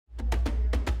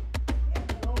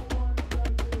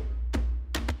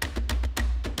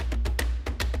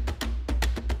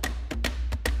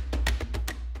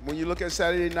you look at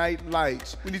Saturday Night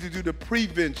Lights, we need to do the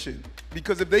prevention.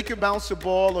 Because if they can bounce a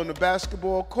ball on the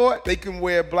basketball court, they can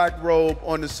wear a black robe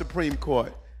on the Supreme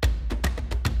Court.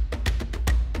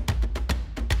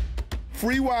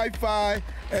 Free Wi-Fi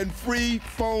and free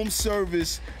phone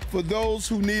service for those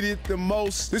who need it the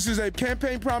most. This is a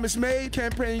campaign promise made,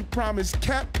 campaign promise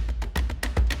kept.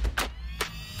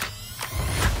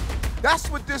 That's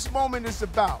what this moment is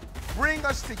about. Bring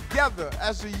us together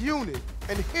as a unit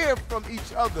and hear from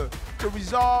each other to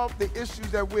resolve the issues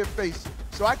that we're facing.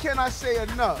 So I cannot say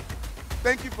enough.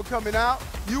 Thank you for coming out.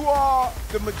 You are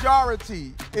the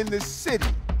majority in this city.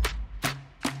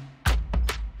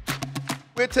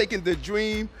 We're taking the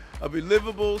dream of a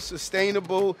livable,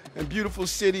 sustainable, and beautiful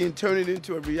city and turning it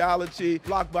into a reality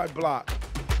block by block.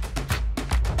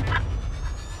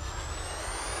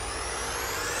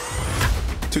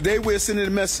 Today we're sending a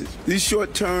message. These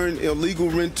short-term illegal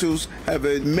rentals have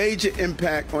a major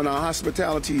impact on our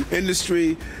hospitality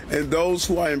industry and those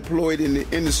who are employed in the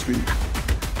industry.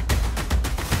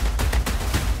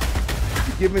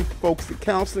 You're giving folks the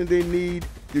counseling they need,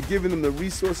 you're giving them the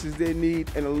resources they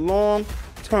need, and a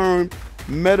long-term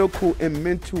medical and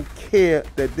mental care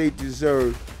that they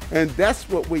deserve. And that's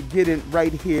what we're getting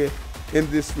right here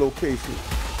in this location.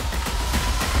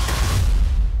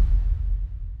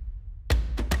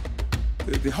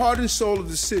 The heart and soul of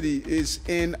the city is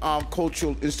in our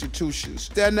cultural institutions.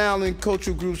 Staten Island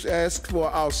cultural groups asked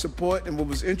for our support, and what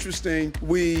was interesting,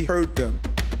 we heard them.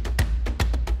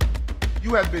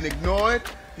 You have been ignored,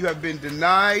 you have been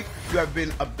denied, you have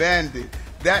been abandoned.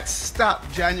 That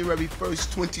stopped January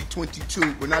 1st, 2022,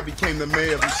 when I became the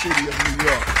mayor of the city of New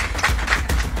York.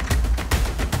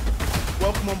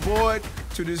 Welcome on board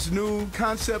to this new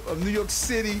concept of New York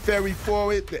City Ferry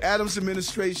Forward, the Adams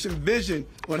administration vision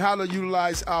on how to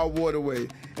utilize our waterway.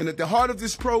 And at the heart of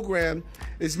this program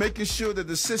is making sure that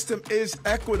the system is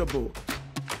equitable.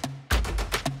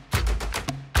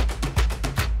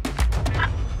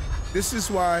 This is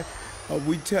why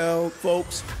we tell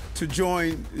folks to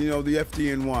join, the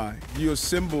FDNY. You're a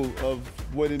symbol of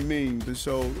what it means. And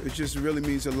so it just really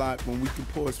means a lot when we can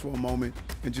pause for a moment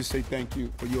and just say thank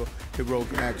you for your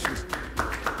heroic actions.